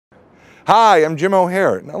Hi, I'm Jim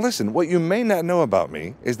O'Hare. Now listen, what you may not know about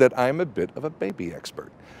me is that I'm a bit of a baby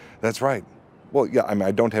expert. That's right. Well, yeah,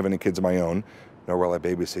 I don't have any kids of my own, nor will I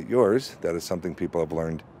babysit yours. That is something people have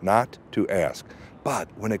learned not to ask. But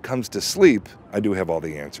when it comes to sleep, I do have all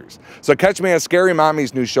the answers. So catch me on Scary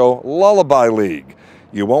Mommy's new show, Lullaby League.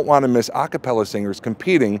 You won't want to miss a cappella singers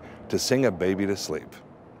competing to sing a baby to sleep.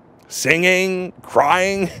 Singing,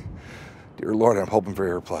 crying. Dear Lord, I'm hoping for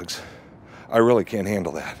earplugs. I really can't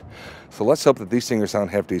handle that. So let's hope that these singers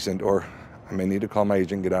sound half decent, or I may need to call my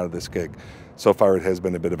agent and get out of this gig. So far, it has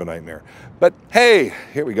been a bit of a nightmare. But hey,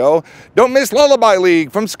 here we go. Don't miss Lullaby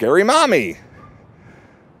League from Scary Mommy.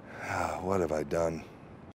 What have I done?